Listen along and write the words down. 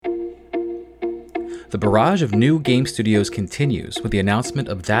The barrage of new game studios continues with the announcement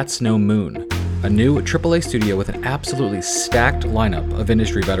of That's No Moon, a new AAA studio with an absolutely stacked lineup of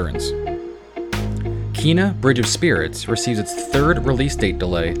industry veterans. Kena: Bridge of Spirits receives its third release date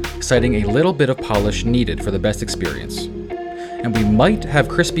delay, citing a little bit of polish needed for the best experience. And we might have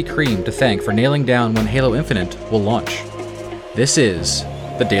Krispy Kreme to thank for nailing down when Halo Infinite will launch. This is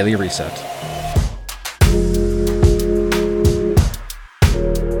the Daily Reset.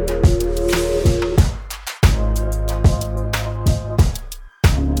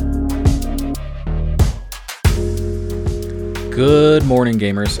 Good morning,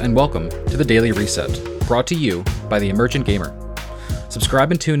 gamers, and welcome to the Daily Reset, brought to you by The Emergent Gamer.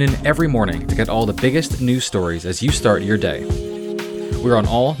 Subscribe and tune in every morning to get all the biggest news stories as you start your day. We're on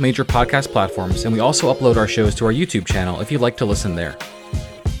all major podcast platforms, and we also upload our shows to our YouTube channel if you'd like to listen there.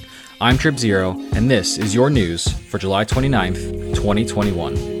 I'm Trip Zero, and this is your news for July 29th,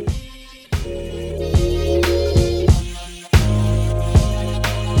 2021.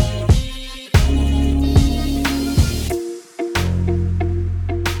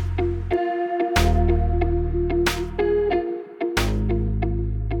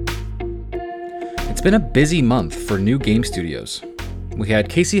 It's been a busy month for new game studios. We had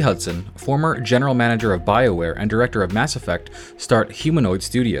Casey Hudson, former general manager of BioWare and director of Mass Effect, start Humanoid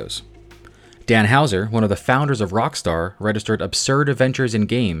Studios. Dan Houser, one of the founders of Rockstar, registered Absurd Adventures in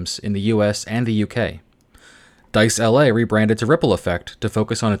Games in the US and the UK. DICE LA rebranded to Ripple Effect to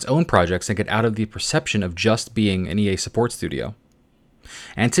focus on its own projects and get out of the perception of just being an EA support studio.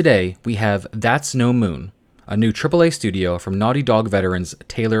 And today, we have That's No Moon, a new AAA studio from Naughty Dog veterans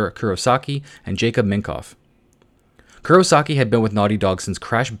Taylor Kurosaki and Jacob Minkoff. Kurosaki had been with Naughty Dog since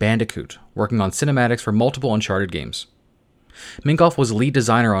Crash Bandicoot, working on cinematics for multiple Uncharted games. Minkoff was lead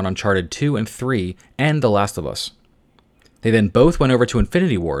designer on Uncharted 2 and 3 and The Last of Us. They then both went over to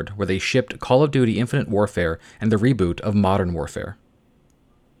Infinity Ward, where they shipped Call of Duty Infinite Warfare and the reboot of Modern Warfare.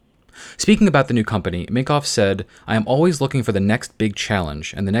 Speaking about the new company, Minkoff said, "I am always looking for the next big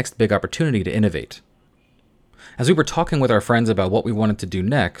challenge and the next big opportunity to innovate." As we were talking with our friends about what we wanted to do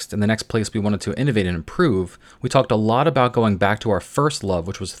next and the next place we wanted to innovate and improve, we talked a lot about going back to our first love,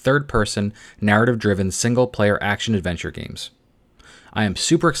 which was third-person, narrative-driven, single-player action-adventure games. I am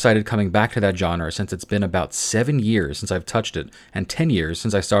super excited coming back to that genre since it's been about 7 years since I've touched it and 10 years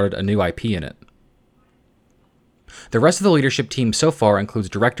since I started a new IP in it. The rest of the leadership team so far includes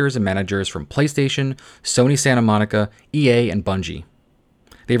directors and managers from PlayStation, Sony Santa Monica, EA, and Bungie.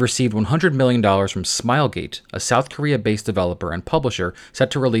 They've received $100 million from Smilegate, a South Korea-based developer and publisher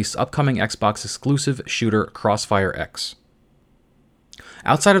set to release upcoming Xbox-exclusive shooter Crossfire X.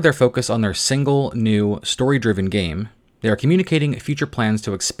 Outside of their focus on their single, new, story-driven game, they are communicating future plans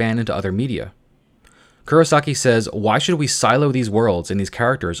to expand into other media. Kurosaki says, "Why should we silo these worlds and these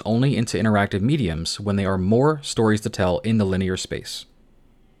characters only into interactive mediums when there are more stories to tell in the linear space?"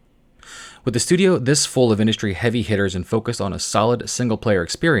 With the studio this full of industry heavy hitters and focused on a solid single-player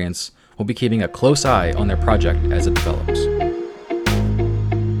experience, we'll be keeping a close eye on their project as it develops.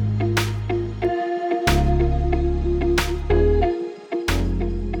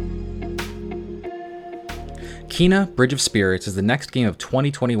 Kena: Bridge of Spirits is the next game of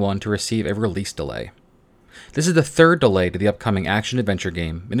 2021 to receive a release delay. This is the third delay to the upcoming action-adventure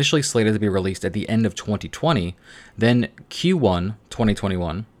game, initially slated to be released at the end of 2020, then Q1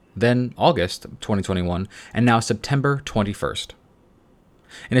 2021, then August 2021, and now September 21st.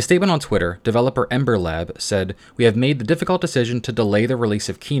 In a statement on Twitter, developer Ember Lab said, "We have made the difficult decision to delay the release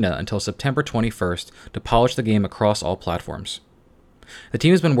of Kena until September 21st to polish the game across all platforms. The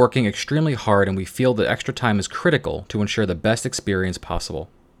team has been working extremely hard and we feel that extra time is critical to ensure the best experience possible."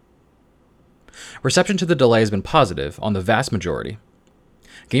 Reception to the delay has been positive on the vast majority.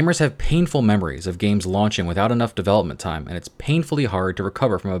 Gamers have painful memories of games launching without enough development time, and it's painfully hard to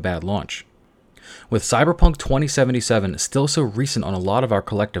recover from a bad launch. With Cyberpunk 2077 still so recent on a lot of our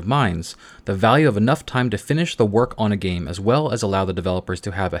collective minds, the value of enough time to finish the work on a game as well as allow the developers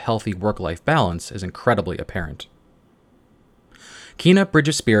to have a healthy work-life balance is incredibly apparent. Kena: Bridge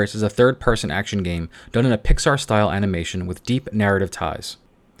of Spirits is a third-person action game done in a Pixar-style animation with deep narrative ties.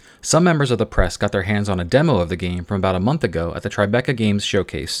 Some members of the press got their hands on a demo of the game from about a month ago at the Tribeca Games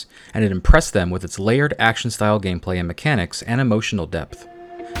showcase, and it impressed them with its layered action-style gameplay and mechanics and emotional depth.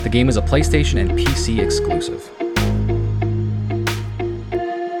 The game is a PlayStation and PC exclusive.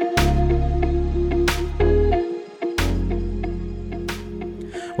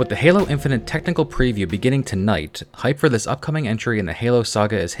 With the Halo Infinite technical preview beginning tonight, hype for this upcoming entry in the Halo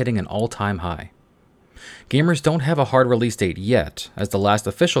saga is hitting an all-time high. Gamers don't have a hard release date yet, as the last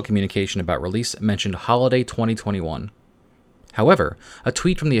official communication about release mentioned holiday 2021. However, a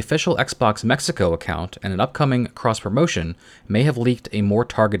tweet from the official Xbox Mexico account and an upcoming cross-promotion may have leaked a more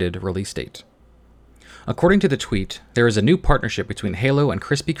targeted release date. According to the tweet, there is a new partnership between Halo and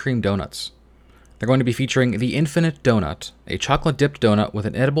Krispy Kreme donuts. They're going to be featuring the Infinite Donut, a chocolate-dipped donut with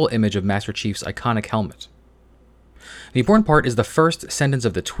an edible image of Master Chief's iconic helmet. The important part is the first sentence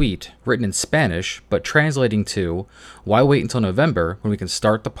of the tweet, written in Spanish, but translating to, "Why wait until November when we can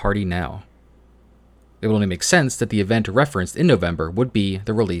start the party now?" It would only make sense that the event referenced in November would be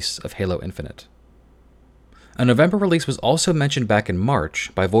the release of Halo Infinite. A November release was also mentioned back in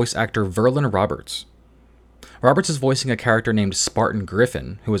March by voice actor Verlin Roberts. Roberts is voicing a character named Spartan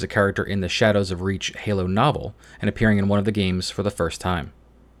Griffin, who is a character in the Shadows of Reach Halo novel and appearing in one of the games for the first time.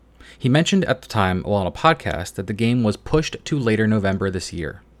 He mentioned at the time while on a podcast that the game was pushed to later November this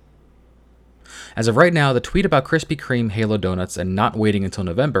year. As of right now, the tweet about Krispy Kreme Halo donuts and not waiting until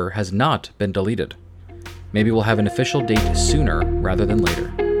November has not been deleted. Maybe we'll have an official date sooner rather than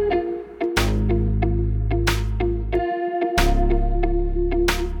later.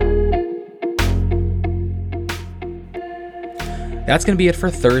 That's going to be it for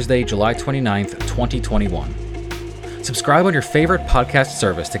Thursday, July 29th, 2021. Subscribe on your favorite podcast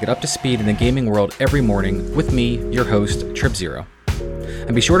service to get up to speed in the gaming world every morning with me, your host, TripZero.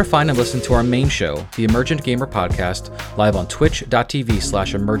 And be sure to find and listen to our main show, the Emergent Gamer Podcast, live on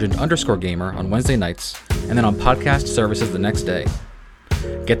twitch.tv/emergent_gamer on Wednesday nights, and then on podcast services the next day.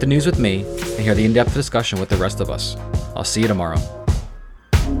 Get the news with me, and hear the in-depth discussion with the rest of us. I'll see you tomorrow.